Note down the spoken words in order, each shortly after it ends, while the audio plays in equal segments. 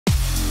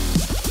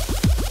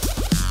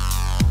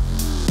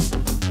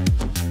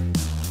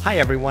Hi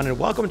everyone, and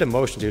welcome to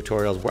Motion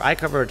Tutorials, where I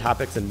cover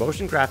topics in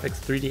motion graphics,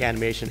 3D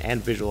animation,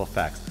 and visual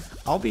effects.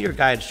 I'll be your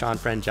guide, Sean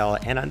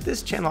Frangella, and on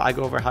this channel I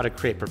go over how to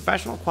create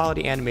professional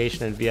quality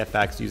animation and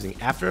VFX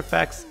using After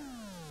Effects,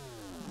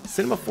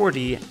 Cinema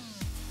 4D,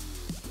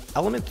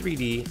 Element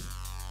 3D,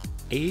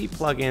 AE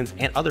plugins,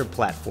 and other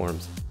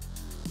platforms.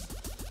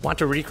 Want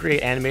to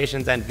recreate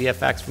animations and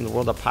VFX from the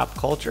world of pop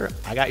culture?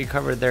 I got you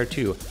covered there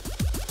too.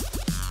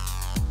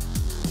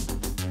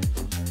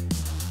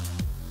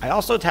 I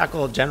also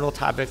tackle general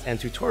topics and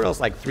tutorials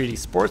like 3D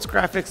sports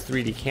graphics,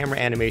 3D camera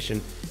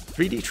animation,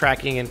 3D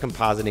tracking and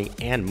compositing,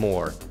 and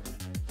more.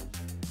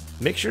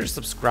 Make sure to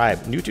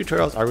subscribe. New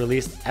tutorials are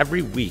released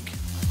every week.